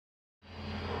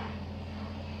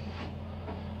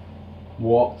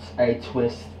What a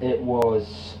twist it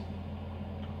was.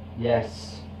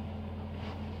 Yes.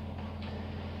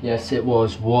 Yes, it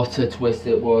was. What a twist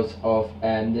it was of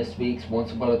this week's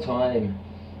Once Upon a Time.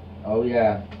 Oh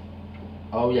yeah.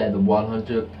 Oh yeah, the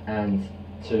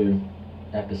 102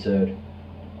 episode.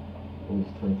 Almost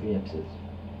 23 episodes.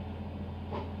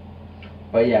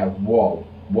 But yeah, whoa.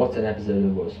 What an episode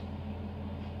it was.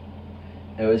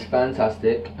 It was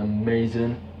fantastic,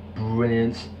 amazing,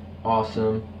 brilliant,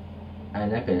 awesome,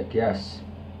 and epic, yes.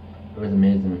 It was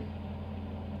amazing.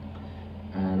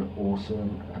 And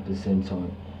awesome at the same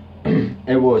time.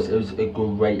 It was a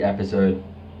great episode.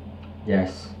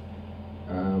 Yes.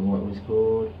 What was it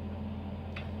called?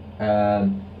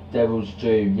 Devil's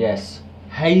Due, yes.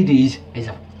 Hades is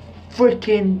a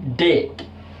freaking dick.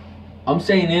 I'm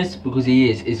saying this because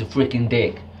he's a freaking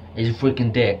dick. He's a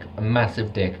freaking dick. A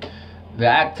massive dick. The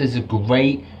actors are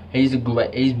great. He's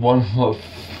one of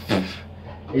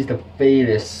he's the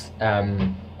fearless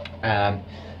villain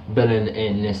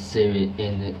in this series,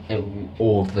 in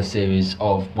all of the series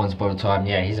of Once Upon a Time.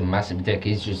 Yeah, he's a massive dick.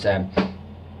 He's just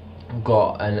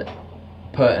got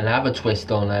put another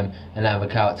twist on another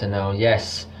character now.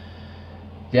 Yes,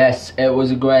 it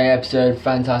was a great episode,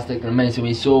 fantastic and amazing.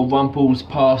 We saw Rumple's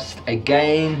past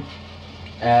again.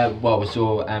 Well, we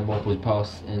saw Rumple's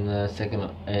past in this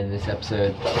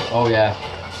episode. Oh yeah,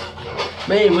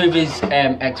 meeting with his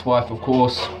ex-wife, of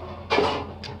course,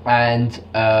 and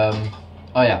we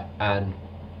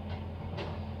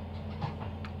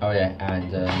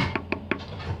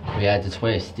had the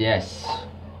twist. Yes,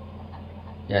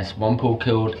 Rumple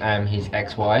killed his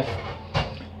ex-wife.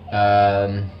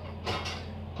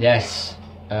 Yes,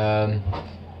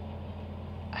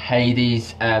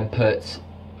 Hades put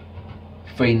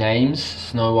 3 names: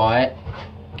 Snow White,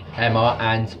 Emma,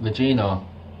 and Regina,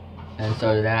 and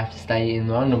so they have to stay in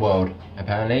the underworld.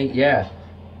 Apparently, yeah.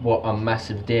 What a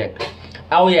massive dick.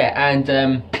 Oh yeah,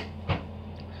 and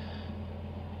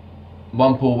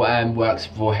Rumple works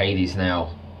for Hades now,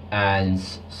 and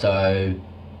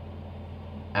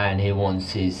he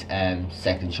wants his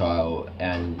second child,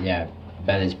 and yeah,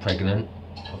 Belle is pregnant,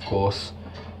 of course,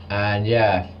 and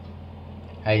yeah,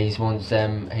 Hades wants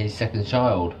his second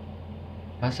child.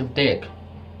 Massive dick.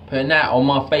 Putting that on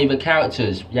my favourite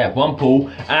characters. Yeah,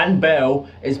 Rumple and Belle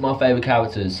is my favourite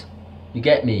characters. You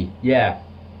get me? Yeah.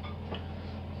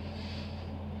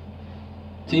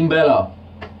 Team Bella.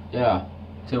 Yeah.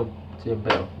 Team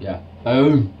Belle. Yeah.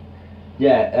 Boom.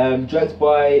 Yeah. Directed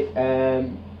by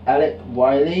Alec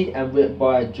Wiley and written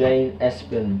by Jane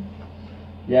Espen.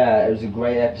 Yeah, it was a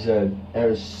great episode. It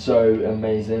was so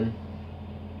amazing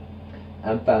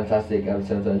and fantastic at the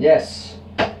same time. Yes.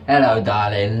 Hello,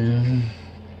 darling.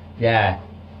 Yeah.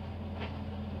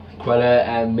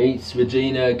 Cruella meets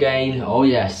Regina again. Oh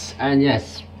yes, and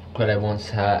yes, Cruella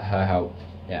wants her help.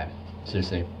 Yeah,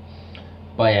 seriously.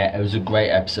 But yeah, it was a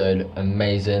great episode.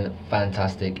 Amazing,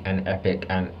 fantastic, and epic,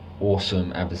 and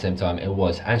awesome at the same time. It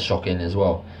was, and shocking as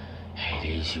well.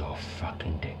 Hades, you're a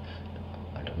fucking dick.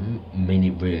 I don't mean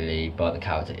it really, but the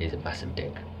character is a massive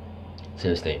dick.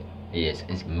 Seriously, he is.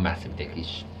 He's a massive dick.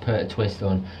 He's put a twist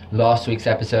on last week's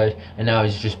episode, and now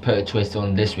he's just put a twist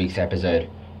on this week's episode.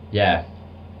 Yeah.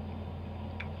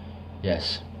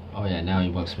 Yes. Oh yeah, now he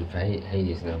works with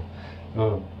Hades now.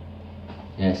 Oh.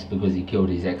 Yes, because he killed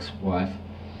his ex-wife.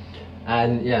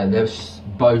 And yeah, they'll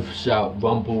both shout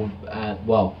Rumple,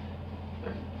 well,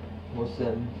 what's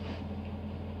them?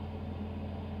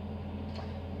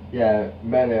 Yeah,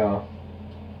 Milah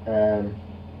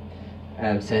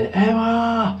said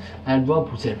Emma, and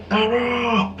Rumple said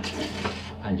Emma,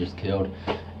 and just killed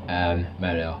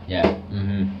Milah. Yeah.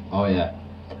 Oh yeah.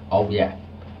 Oh yeah.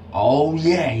 Oh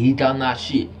yeah, he done that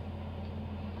shit.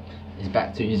 He's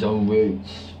back to his own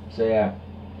roots. So yeah.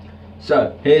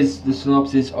 So here's the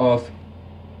synopsis of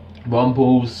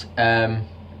Rumple's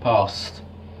past.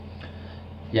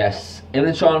 Yes. In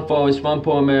the Charnel Forest,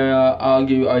 Rumple and Milah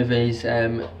argue over his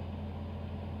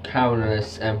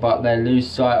cowardice, but they lose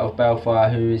sight of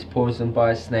Baelfire, who is poisoned by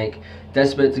a snake.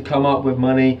 Desperate to come up with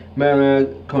money, Milah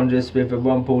conjures with a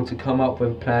Rumple to come up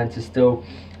with a plan to steal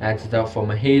antidote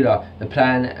from a healer. The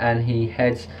plan, and he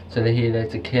heads to the healer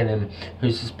to kill him,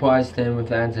 who surprised him with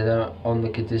the antidote on the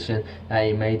condition that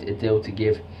he made a deal to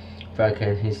give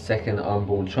Falcon his second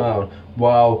unborn child.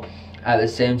 While at the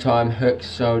same time, Hook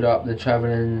showed up, the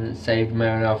traveller, and saved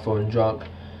Milah from drunk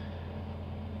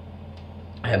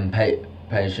and patient.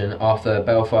 After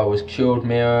Baelfire was killed,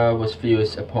 Milah was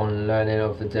furious upon learning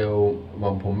of the deal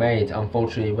Rumple made.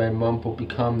 Unfortunately, when Rumple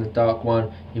became the Dark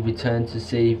One, he returned to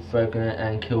see Falcon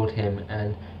and killed him,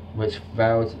 and which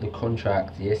vowed the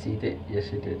contract. Yes, he did. Yes,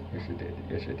 he did. Yes, he did.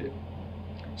 Yes, he did.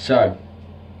 So,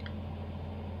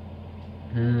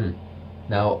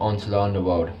 Now onto the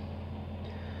underworld.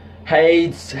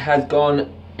 Hayes has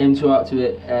gone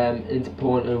interrupted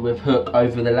interpointed with Hook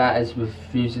over the ladders,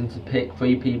 refusing to pick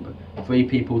three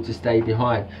people to stay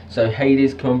behind. So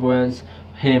Hades convoys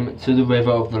him to the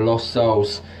river of the lost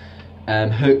souls.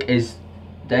 Hook is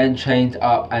then chained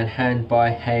up and handed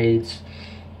by Hayes,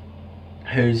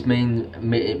 whose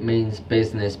means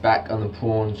business back on the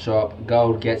pawn shop.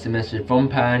 Gold gets a message from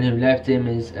Pan, who left him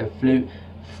is a flute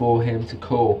for him to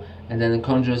call, and then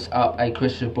conjures up a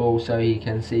crystal ball so he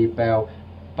can see Belle,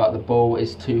 but the ball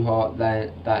is too hot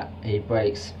that he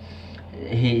breaks.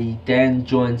 He then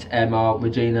joins Emma,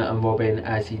 Regina and Robin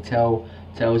as he tells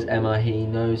Emma he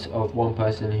knows of one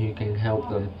person who can help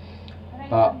them,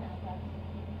 but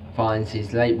finds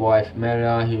his late wife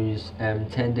Milah, who's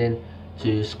tending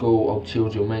to school of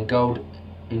children. When Gold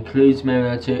includes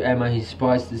Milah to Emma, he's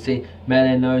surprised to see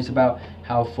Milah knows about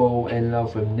how fall in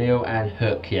love with Neil and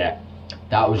Hook. Yeah,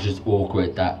 that was just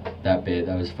awkward, that bit,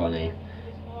 that was funny.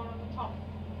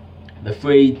 The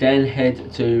three then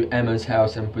head to Emma's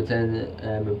house and pretend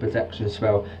a protection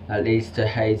spell that leads to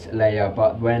Hayes' lair,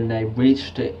 but when they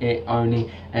reach it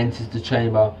only enters the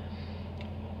chamber.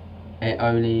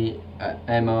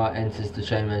 Emma enters the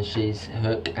chamber and sees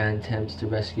Hook and attempts to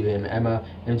rescue him. Emma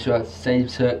interrupts,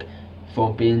 saves Hook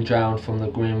from being drowned from the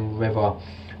Green River.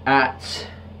 At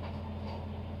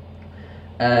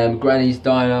Granny's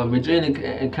diner, Regina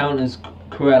encounters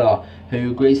Cruella, who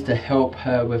agrees to help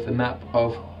her with a map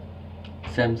of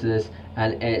Semtelis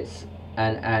and adds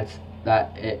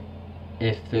that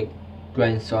if the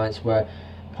grain signs were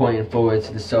pointing forward,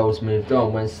 the souls moved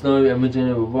on. When Snow and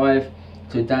Regina arrive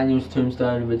to Daniel's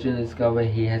tombstone, Regina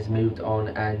discovers he has moved on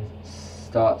and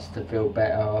starts to feel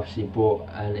better after she brought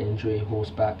an injury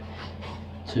horseback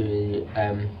to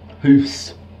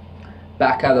hoofs.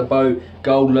 Back at the boat,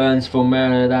 Gold learns from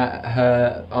Milah that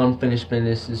her unfinished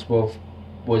business was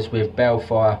with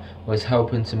Baelfire was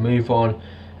helping to move on,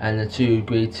 and the two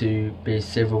agree to be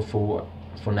civil for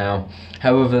now.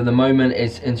 However, the moment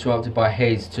is interrupted by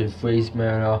Hayes to freeze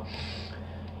Milah,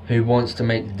 who wants to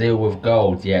make the deal with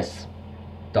Gold. Yes,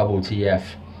 double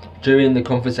TF. During the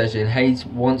conversation, Hayes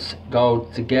wants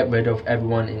Gold to get rid of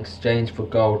everyone in exchange for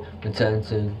Gold return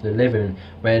to the living.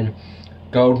 When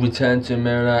Gold returned to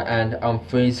Milah and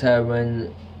unfrees her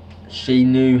when she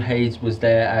knew Hayes was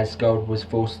there, as Gold was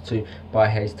forced to by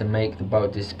Hayes to make the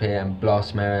boat disappear and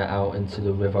blast Milah out into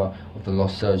the river of the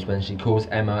lost souls. When she calls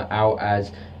Emma out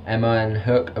as Emma and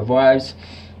Hook arrives,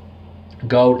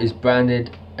 Gold is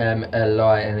branded a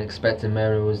lie and expecting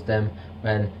Milah was them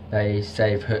when they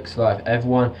save Hook's life.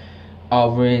 Everyone are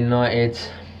reunited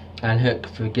and Hook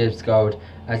forgives Gold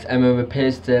as Emma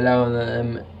appears to allow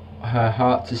her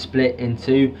heart to split in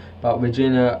two, but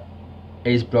Regina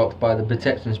is blocked by the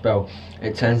protection spell.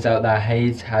 It turns out that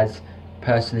Hayes has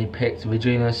personally picked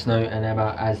Regina, Snow and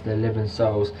Emma as the living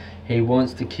souls he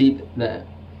wants to keep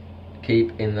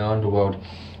in the underworld.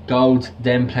 Gold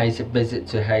then pays a visit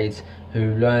to Hayes,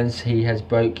 who learns he has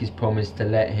broke his promise to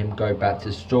let him go back to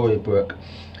Storybrooke.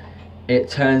 It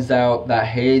turns out that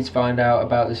Hayes found out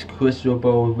about this crystal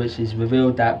ball, which is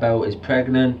revealed that Belle is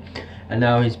pregnant, and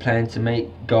now he's planning to make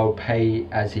Gold pay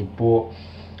as he bought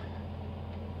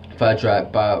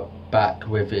Fendrake back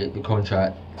with the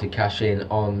contract to cash in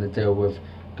on the deal with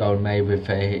Gold made with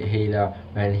a healer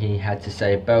when he had to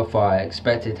save Baelfire.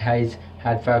 Expected Hayes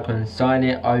had Falcon sign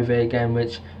it over again,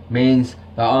 which means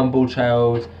the unborn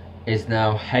child is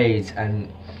now Hayes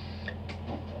and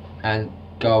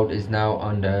Gold is now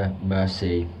under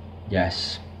mercy.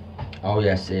 Yes, oh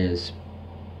yes it is.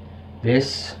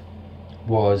 This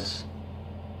was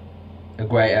a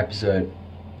great episode.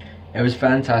 It was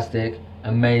fantastic,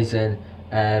 amazing,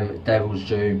 Devil's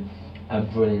Due,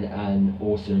 and brilliant and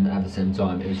awesome at the same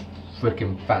time. It was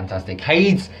freaking fantastic.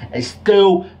 Hayes is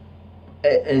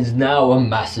now a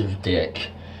massive dick.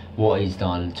 What he's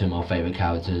done to my favourite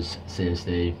characters,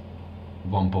 seriously,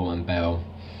 Rumple and Belle,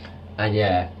 and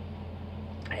yeah,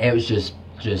 it was just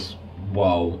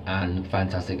wow and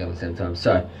fantastic at the same time.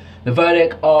 So the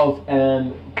verdict of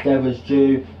Devil's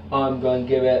Due, I'm going to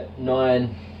give it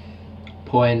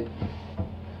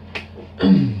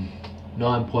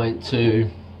 9.2,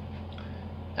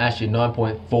 actually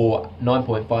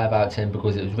 9.5 out of 10,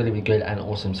 because it was really good and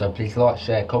awesome. So please like,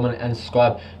 share, comment and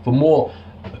subscribe for more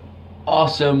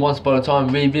awesome Once Upon a Time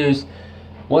reviews.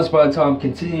 Once Upon a Time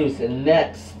continues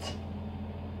next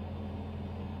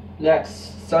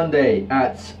Sunday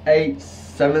at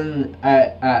 7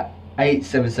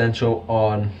 Central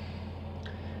on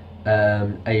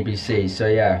ABC. So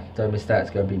yeah, don't miss that.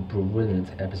 It's going to be a brilliant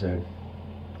episode.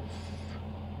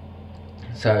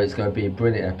 So it's going to be a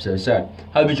brilliant episode. So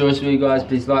hope you enjoyed this video, guys.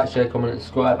 Please like, share, comment, and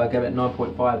subscribe. I give it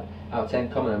 9.5 out of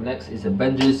 10. Coming up next is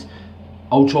Avengers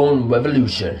Ultron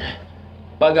Revolution.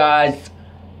 Bye, guys.